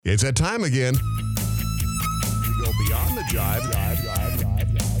It's that time again. We go beyond the jive.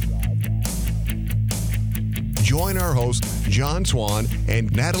 Join our hosts, John Swan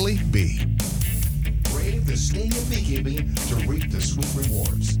and Nathalie B. Brave the sting of beekeeping to reap the sweet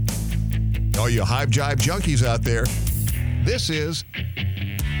rewards. All you Hive Jive junkies out there, this is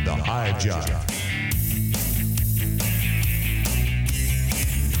the Hive Jive.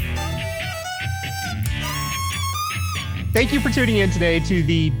 Thank you for tuning in today to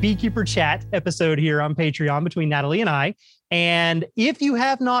the Beekeeper Chat episode here on Patreon between Nathalie and I. And if you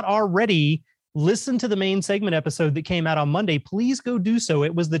have not already listened to the main segment episode that came out on Monday, please go do so.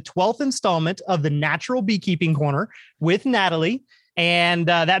 It was the 12th installment of the Natural Beekeeping Corner with Nathalie. And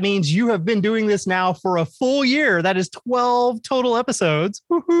that means you have been doing this now for a full year. That is 12 total episodes.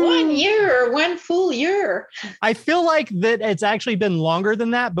 Woo-hoo. 1 year, one full year. I feel like that it's actually been longer than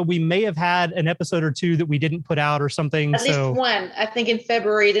that, but we may have had an episode or two that we didn't put out or something. At least one. I think in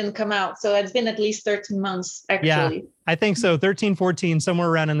February it didn't come out. So it's been at least 13 months, actually. Yeah, I think so. 13, 14, somewhere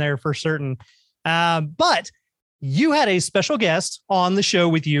around in there for certain. But you had a special guest on the show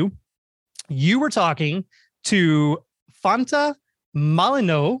with you. You were talking to Fonta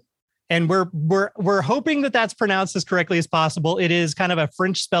Molyneaux, and we're hoping that that's pronounced as correctly as possible. It is kind of a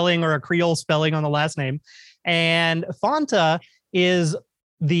French spelling or a Creole spelling on the last name. And Fonta is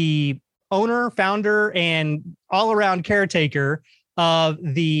the owner, founder, and all-around caretaker of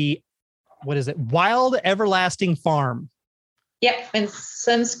the, Wild Everlasting Farm. Yep, and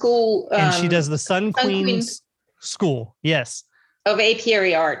Sun School. And she does the Sun Queen's School. Yes. Of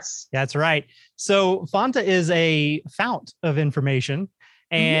apiary arts. That's right. So Fonta is a fount of information,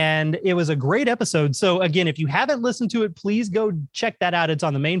 and it was a great episode. So again, if you haven't listened to it, please go check that out. It's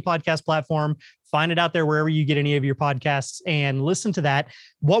on the main podcast platform. Find it out there wherever you get any of your podcasts and listen to that.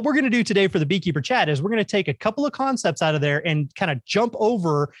 What we're going to do today for the Beekeeper Chat is we're going to take a couple of concepts out of there and kind of jump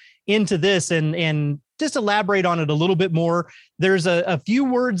over into this and just elaborate on it a little bit more. There's a few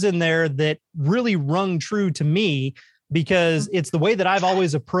words in there that really rung true to me, because it's the way that I've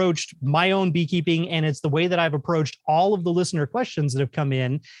always approached my own beekeeping, and it's the way that I've approached all of the listener questions that have come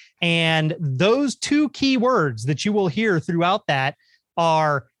in. And those two key words that you will hear throughout that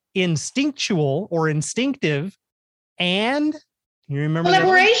are instinctual or instinctive, and you remember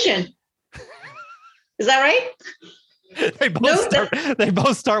collaboration. Is that right? They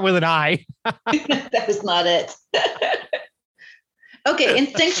both start with an I. That is not it. Okay,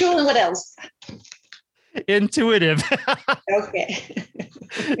 instinctual, and what else? Intuitive. Okay.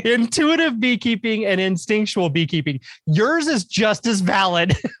 Intuitive beekeeping and instinctual beekeeping. Yours is just as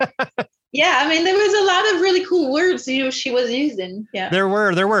valid. Yeah, I mean, there was a lot of really cool words she was using. Yeah, there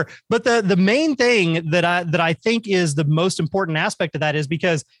were. But the main thing that I think is the most important aspect of that is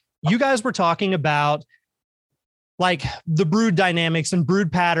because you guys were talking about like the brood dynamics and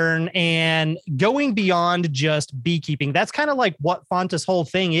brood pattern and going beyond just beekeeping. That's kind of like what Fonta's whole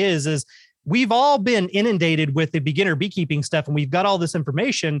thing is we've all been inundated with the beginner beekeeping stuff, and we've got all this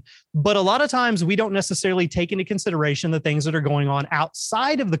information, but a lot of times we don't necessarily take into consideration the things that are going on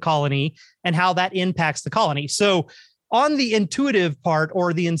outside of the colony and how that impacts the colony. So on the intuitive part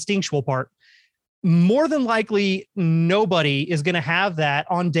or the instinctual part, more than likely, nobody is going to have that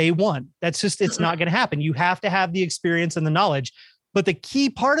on day one. That's just, it's not going to happen. You have to have the experience and the knowledge. But the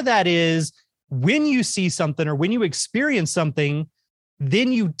key part of that is when you see something or when you experience something,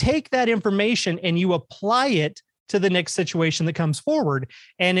 then you take that information and you apply it to the next situation that comes forward.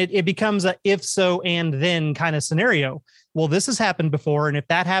 And it becomes a if so and then kind of scenario. Well, this has happened before. And if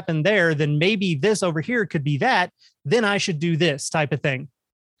that happened there, then maybe this over here could be that. Then I should do this type of thing.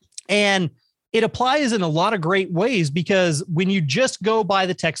 And it applies in a lot of great ways, because when you just go by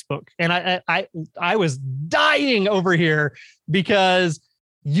the textbook, and I was dying over here because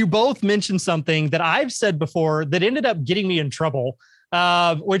you both mentioned something that I've said before that ended up getting me in trouble,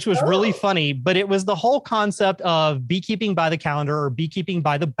 which was really funny. But it was the whole concept of beekeeping by the calendar or beekeeping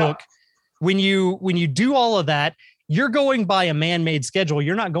by the book. When you do all of that, you're going by a man-made schedule.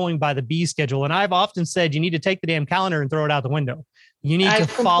 You're not going by the bee schedule. And I've often said you need to take the damn calendar and throw it out the window. You need to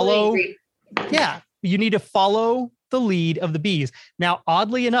follow. Yeah, you need to follow the lead of the bees. Now,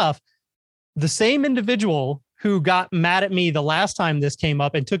 oddly enough, the same individual who got mad at me the last time this came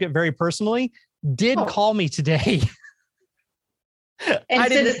up and took it very personally did call me today. And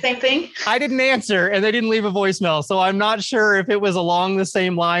said the same thing? I didn't answer, and they didn't leave a voicemail. So I'm not sure if it was along the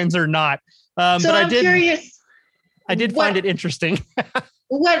same lines or not. But I'm curious. I did find it interesting.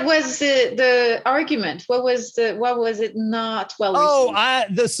 What was the argument? What was it not well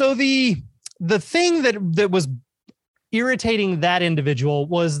received? The thing that was irritating that individual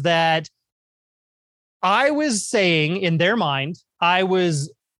was that I was saying, in their mind, I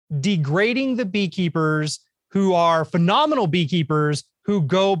was degrading the beekeepers who are phenomenal beekeepers who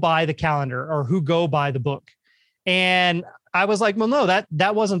go by the calendar or who go by the book. And I was like, well, no,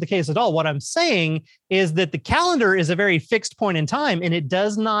 that wasn't the case at all. What I'm saying is that the calendar is a very fixed point in time, and it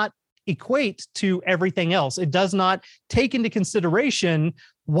does not equate to everything else. It does not take into consideration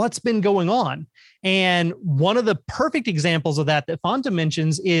what's been going on. And one of the perfect examples of that Fonta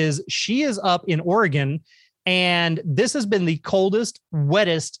mentions is she is up in Oregon, and this has been the coldest,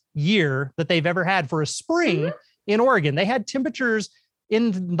 wettest year that they've ever had for a spring in Oregon. They had temperatures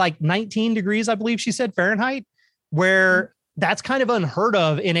in like 19 degrees, I believe she said, Fahrenheit, where that's kind of unheard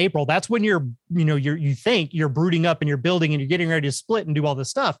of in April. That's when you think you're brooding up and you're building and you're getting ready to split and do all this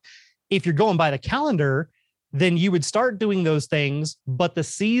stuff. If you're going by the calendar, then you would start doing those things, but the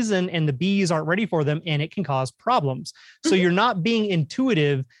season and the bees aren't ready for them, and it can cause problems. So you're not being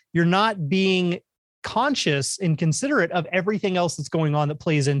intuitive. You're not being conscious and considerate of everything else that's going on that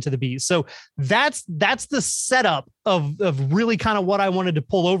plays into the bees. So that's the setup of really kind of what I wanted to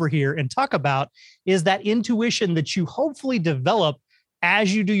pull over here and talk about, is that intuition that you hopefully develop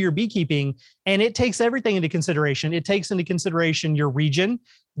as you do your beekeeping. And it takes everything into consideration. It takes into consideration your region,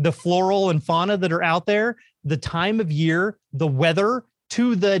 the floral and fauna that are out there, the time of year, the weather,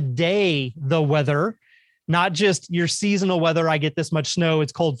 to the day, the weather, not just your seasonal weather. I get this much snow,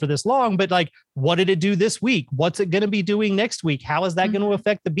 it's cold for this long, but like, what did it do this week? What's it going to be doing next week? How is that going to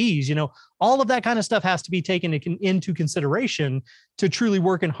affect the bees? All of that kind of stuff has to be taken into consideration to truly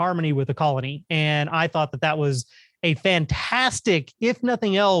work in harmony with the colony. And I thought that was a fantastic, if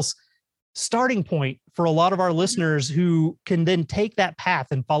nothing else, starting point for a lot of our listeners who can then take that path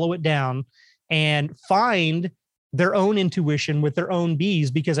and follow it down and find their own intuition with their own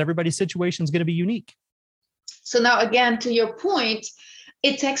bees, because everybody's situation is going to be unique. So now, again, to your point,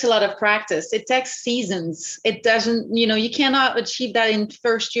 it takes a lot of practice. It takes seasons. It doesn't, you cannot achieve that in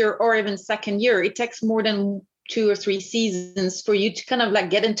first year or even second year. It takes more than 2 or 3 seasons for you to kind of like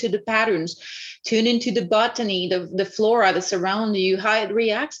get into the patterns, tune into the botany, the flora that's around you, how it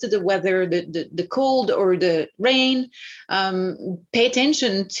reacts to the weather, the cold or the rain. Pay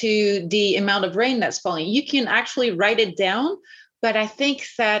attention to the amount of rain that's falling. You can actually write it down. But I think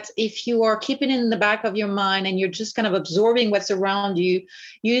that if you are keeping it in the back of your mind and you're just kind of absorbing what's around you,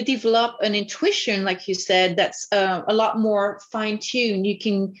 you develop an intuition, like you said, that's a lot more fine-tuned.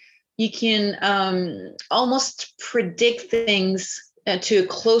 You can almost predict things to a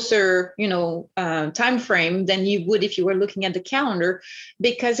closer, time frame than you would if you were looking at the calendar,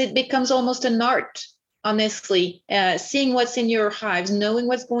 because it becomes almost an art. Honestly, seeing what's in your hives, knowing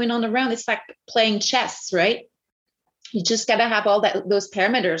what's going on around, it's like playing chess, right? You just got to have all those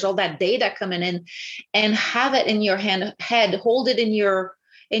parameters, all that data coming in, and have it in your head, hold it in your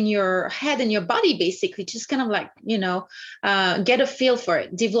head, in your body, basically, just kind of like, get a feel for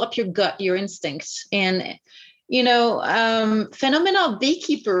it, develop your gut, your instincts. And, phenomenal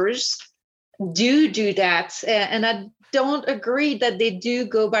beekeepers do that. And I don't agree that they do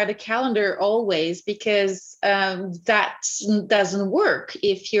go by the calendar always, because that doesn't work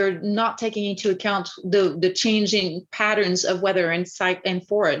if you're not taking into account the changing patterns of weather and site and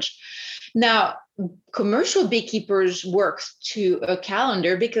forage. Now, commercial beekeepers work to a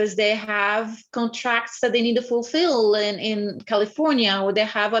calendar because they have contracts that they need to fulfill in California, or they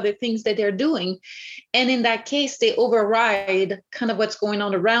have other things that they're doing. And in that case, they override kind of what's going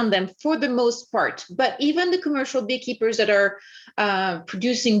on around them for the most part. But even the commercial beekeepers that are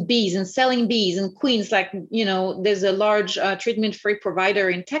producing bees and selling bees and queens, like, there's a large treatment-free provider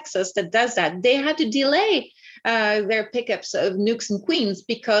in Texas that does that. They had to delay their pickups of nukes and queens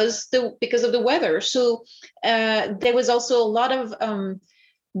because of the weather. So there was also a lot of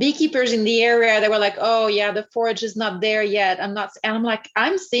beekeepers in the area that were like, oh yeah, the forage is not there yet. And I'm like,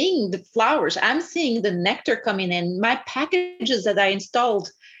 I'm seeing the flowers, I'm seeing the nectar coming in. My packages that I installed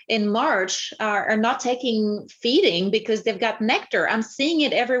in March are not taking feeding because they've got nectar. I'm seeing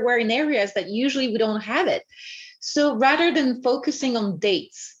it everywhere in areas that usually we don't have it. So rather than focusing on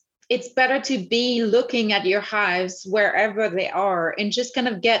dates, it's better to be looking at your hives wherever they are and just kind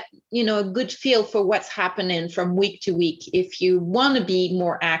of get, a good feel for what's happening from week to week. If you want to be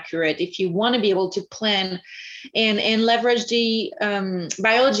more accurate, if you want to be able to plan and leverage the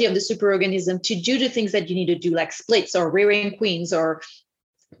biology of the superorganism to do the things that you need to do, like splits or rearing queens or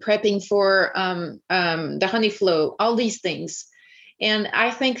prepping for the honey flow, all these things. And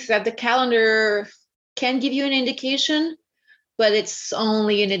I think that the calendar can give you an indication, but it's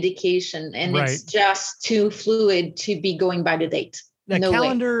only an indication, and right. It's just too fluid to be going by the date. A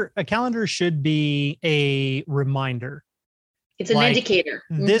calendar should be a reminder. It's an indicator.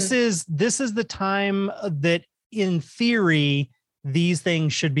 This is the time that, in theory, these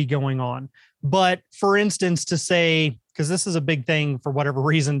things should be going on. But for instance, to say, because this is a big thing for whatever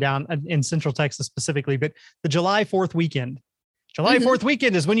reason down in Central Texas specifically, but the July 4th weekend. July 4th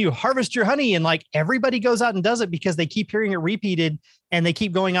weekend is when you harvest your honey, and like everybody goes out and does it because they keep hearing it repeated and they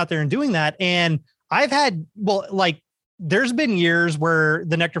keep going out there and doing that. And I've had, there's been years where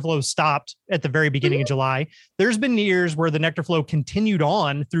the nectar flow stopped at the very beginning of July. There's been years where the nectar flow continued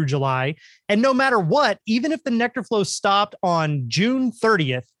on through July. And no matter what, even if the nectar flow stopped on June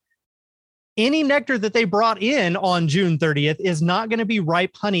 30th, any nectar that they brought in on June 30th is not going to be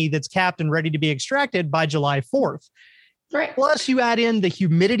ripe honey that's capped and ready to be extracted by July 4th. Right. Plus, you add in the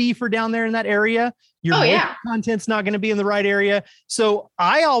humidity for down there in that area. Your moisture content's not going to be in the right area. So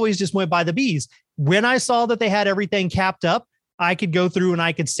I always just went by the bees. When I saw that they had everything capped up, I could go through and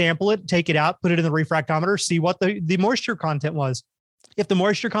I could sample it, take it out, put it in the refractometer, see what the moisture content was. If the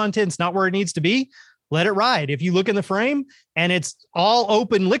moisture content's not where it needs to be, let it ride. If you look in the frame and it's all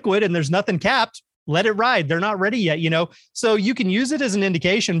open liquid and there's nothing capped, let it ride. They're not ready yet, so you can use it as an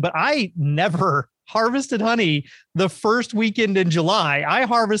indication, but I never harvested honey the first weekend in July. I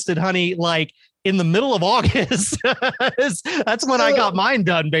harvested honey like in the middle of August. That's when I got mine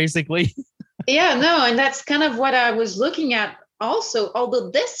done, basically. Yeah, no, and that's kind of what I was looking at also. Although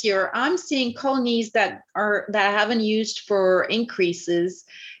this year I'm seeing colonies that I haven't used for increases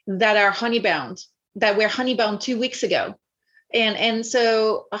that are honeybound, that were honeybound 2 weeks ago. And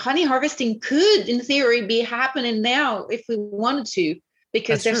so honey harvesting could, in theory, be happening now if we wanted to,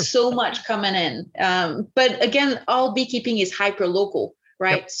 because there's so much coming in. But again, all beekeeping is hyper local,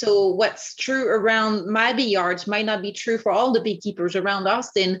 right? Yep. So what's true around my bee yards might not be true for all the beekeepers around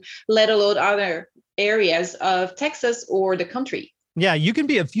Austin, let alone other areas of Texas or the country. Yeah, you can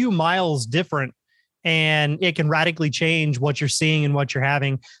be a few miles different and it can radically change what you're seeing and what you're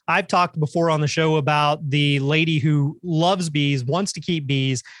having. I've talked before on the show about the lady who loves bees, wants to keep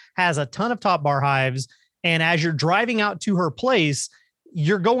bees, has a ton of top bar hives. And as you're driving out to her place,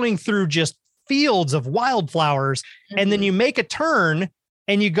 you're going through just fields of wildflowers. And then you make a turn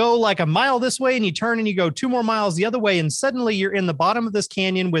and you go like a mile this way and you turn and you go 2 more miles the other way. And suddenly you're in the bottom of this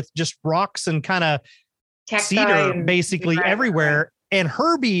canyon with just rocks and kind of cedar basically everywhere. And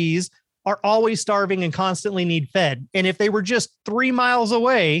her bees are always starving and constantly need fed. And if they were just 3 miles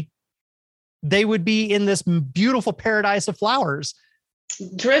away, they would be in this beautiful paradise of flowers.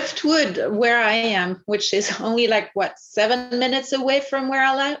 Driftwood, where I am, which is only 7 minutes away from where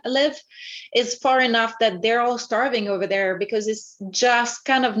I live, is far enough that they're all starving over there because it's just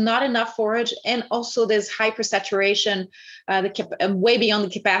kind of not enough forage. And also there's hypersaturation, way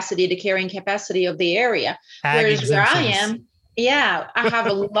beyond the carrying capacity of the area. Whereas where I am, I have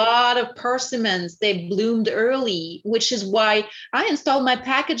a lot of persimmons. They bloomed early, which is why I installed my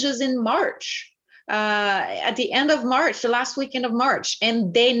packages in March. At the end of March, the last weekend of March,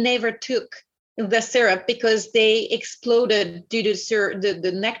 and they never took the syrup because they exploded due to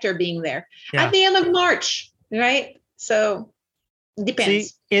the nectar being there at the end of March, right? So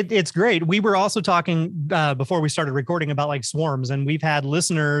depends. See, it's great. We were also talking before we started recording about swarms, and we've had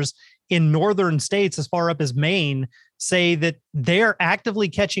listeners in northern states as far up as Maine say that they're actively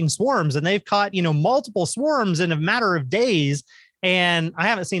catching swarms, and they've caught multiple swarms in a matter of days. And I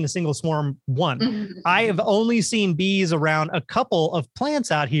haven't seen a single swarm one. I have only seen bees around a couple of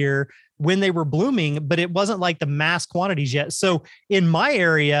plants out here when they were blooming, but it wasn't like the mass quantities yet. So in my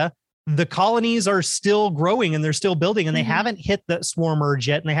area, the colonies are still growing and they're still building, and they haven't hit the swarm urge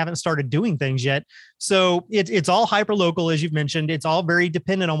yet, and they haven't started doing things yet. So it's all hyper local, as you've mentioned. It's all very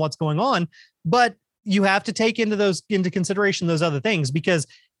dependent on what's going on, but you have to take into consideration those other things, because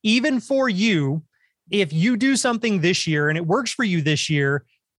even for you, if you do something this year and it works for you this year,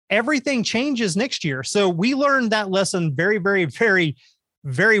 everything changes next year. So we learned that lesson very, very, very,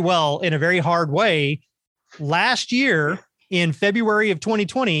 very well in a very hard way last year in February of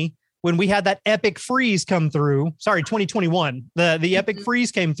 2020, when we had that epic freeze come through. Sorry, 2021, the epic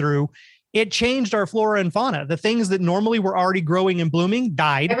freeze came through. It changed our flora and fauna. The things that normally were already growing and blooming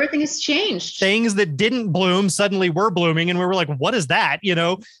died. Everything has changed. Things that didn't bloom suddenly were blooming. And we were like, what is that?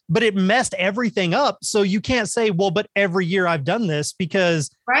 But it messed everything up. So you can't say, well, but every year I've done this,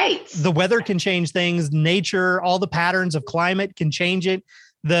 because the weather can change things. Nature, all the patterns of climate can change it.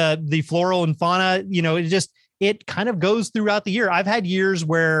 The floral and fauna, it kind of goes throughout the year. I've had years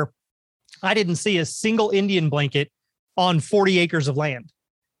where I didn't see a single Indian blanket on 40 acres of land.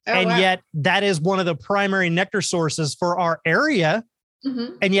 Yet that is one of the primary nectar sources for our area.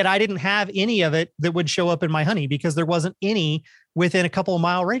 And yet I didn't have any of it that would show up in my honey because there wasn't any within a couple of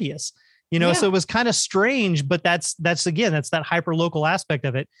mile radius, so it was kind of strange, but that's that hyper local aspect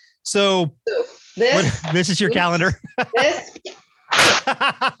of it. So this is your calendar.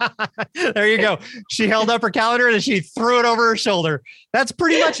 There you go. She held up her calendar and she threw it over her shoulder. That's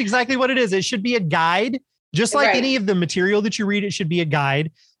pretty much exactly what it is. It should be a guide, just like any of the material that you read, it should be a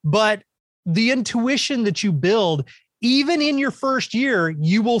guide. But the intuition that you build, even in your first year,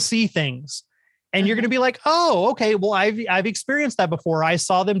 you will see things. And you're going to be like, oh, okay, well, I've experienced that before. I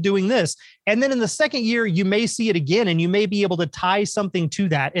saw them doing this. And then in the second year, you may see it again, and you may be able to tie something to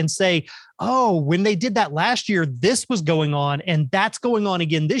that and say, oh, when they did that last year, this was going on, and that's going on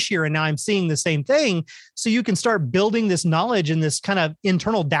again this year. And now I'm seeing the same thing. So you can start building this knowledge and this kind of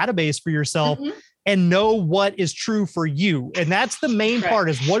internal database for yourself and know what is true for you. And that's the main part,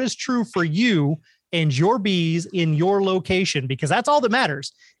 is what is true for you and your bees in your location, because that's all that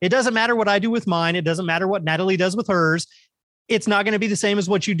matters. It doesn't matter what I do with mine. It doesn't matter what Nathalie does with hers. It's not going to be the same as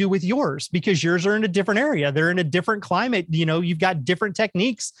what you do with yours, because yours are in a different area. They're in a different climate. You know, you've got different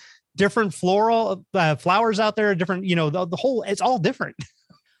techniques, different floral flowers out there, different, you know, the whole, it's all different.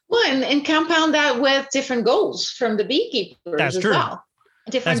 Well, and compound that with different goals from the beekeepers as well.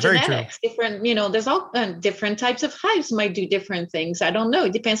 Different genetics, different, you know, there's all different types of hives might do different things. I don't know.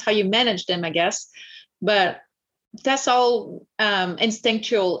 It depends how you manage them, I guess. But that's all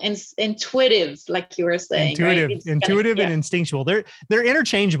instinctual and intuitive, like you were saying. Intuitive and instinctual. They're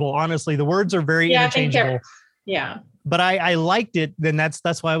interchangeable. Honestly, the words are very interchangeable. But I liked it. Then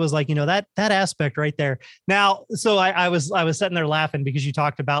that's why I was like, you know, that aspect right there. Now, so I was sitting there laughing because you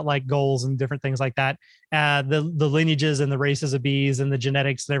talked about like goals and different things like that, the lineages and the races of bees and the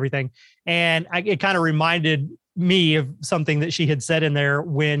genetics and everything. And it kind of reminded me of something that she had said in there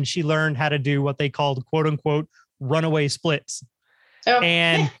when she learned how to do what they called, quote unquote, runaway splits.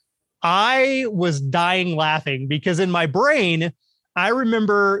 And I was dying laughing because in my brain, I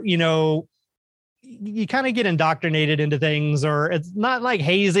remember, you know, you kind of get indoctrinated into things, or it's not like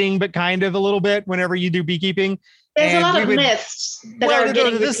hazing, but kind of a little bit whenever you do beekeeping. There's a lot of myths that are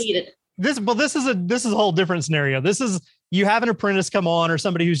getting repeated. This is a whole different scenario. This is, you have an apprentice come on or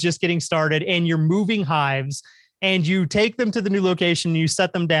somebody who's just getting started, and you're moving hives and you take them to the new location, you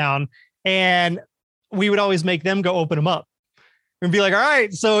set them down, and we would always make them go open them up and be like, all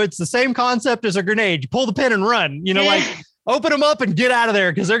right, so it's the same concept as a grenade. You pull the pin and run, you know, like open them up and get out of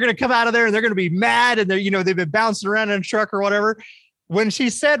there, because they're going to come out of there and they're going to be mad, and they're, you know, they've been bouncing around in a truck or whatever. When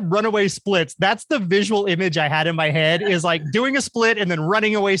she said runaway splits, that's the visual image I had in my head, is like doing a split and then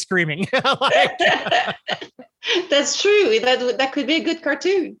running away screaming. That's true. That could be a good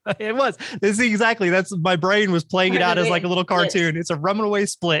cartoon. It was. This is exactly. That's, my brain was playing it out as like a little cartoon. It's a runaway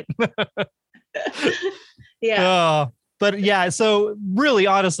split. But yeah, so really,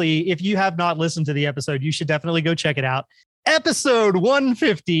 honestly, if you have not listened to the episode, you should definitely go check it out. Episode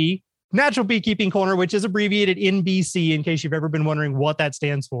 150, Natural Beekeeping Corner, which is abbreviated NBC, in case you've ever been wondering what that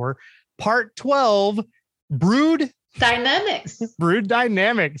stands for. Part 12, Brood Dynamics. Brood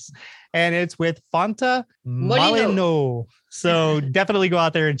Dynamics. And it's with Fonta Molyneaux. So definitely go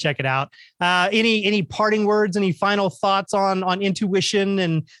out there and check it out. Any parting words, any final thoughts on intuition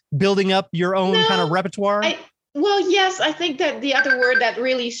and building up your own kind of repertoire? Well, yes, I think that the other word that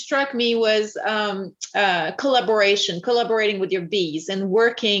really struck me was collaborating with your bees and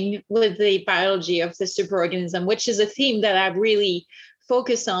working with the biology of the superorganism, which is a theme that I've really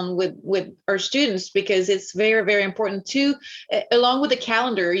focused on with our students, because it's very, very important too. Along with the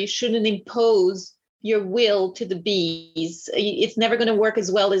calendar, you shouldn't impose your will to the bees. It's never going to work as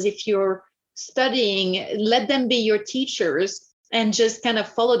well as if you're studying. Let them be your teachers and just kind of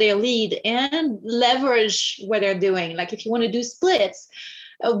follow their lead and leverage what they're doing. Like if you want to do splits,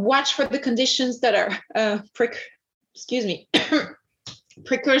 watch for the conditions that are,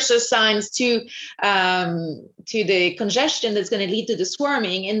 precursor signs to the congestion that's going to lead to the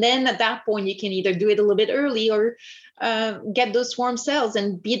swarming. And then at that point, you can either do it a little bit early or get those swarm cells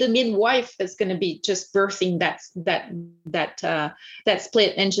and be the midwife that's going to be just birthing that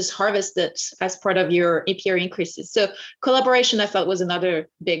split and just harvest it as part of your apiary increases. So collaboration, I felt, was another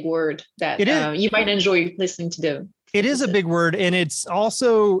big word that you might enjoy listening to. It is a big word. And it's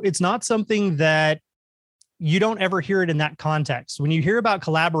also, it's not something that you don't ever hear it in that context. When you hear about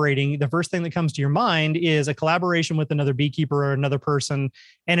collaborating, the first thing that comes to your mind is a collaboration with another beekeeper or another person.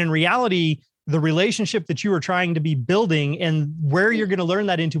 And in reality, the relationship that you are trying to be building and where you're going to learn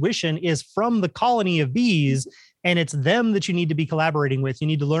that intuition is from the colony of bees. And it's them that you need to be collaborating with. You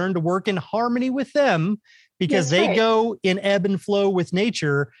need to learn to work in harmony with them, because they go in ebb and flow with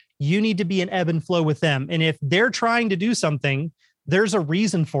nature. You need to be in ebb and flow with them. And if they're trying to do something, there's a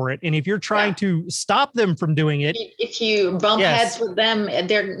reason for it. And if you're trying to stop them from doing it, if you bump heads with them,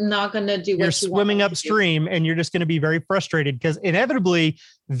 they're not going to do what you're swimming upstream, and you're just going to be very frustrated, because inevitably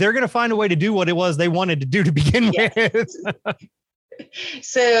they're going to find a way to do what it was they wanted to do to begin with.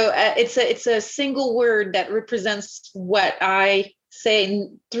 So it's a single word that represents what I say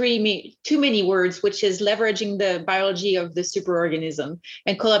in too many words, which is leveraging the biology of the superorganism,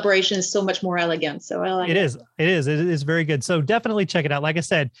 and collaboration is so much more elegant. So I like it. It is very good. So definitely check it out. Like I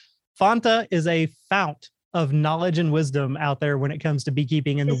said, Fonta is a fount of knowledge and wisdom out there when it comes to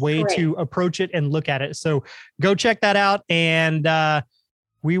beekeeping and the way to approach it and look at it. So go check that out, and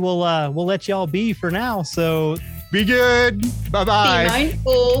we'll let y'all be for now. So be good. Bye-bye. Be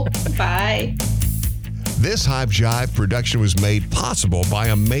mindful. Bye. This Hive Jive production was made possible by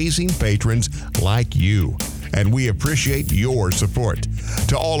amazing patrons like you, and we appreciate your support.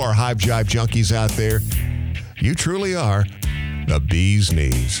 To all our Hive Jive junkies out there, you truly are the bee's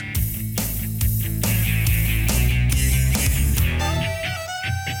knees.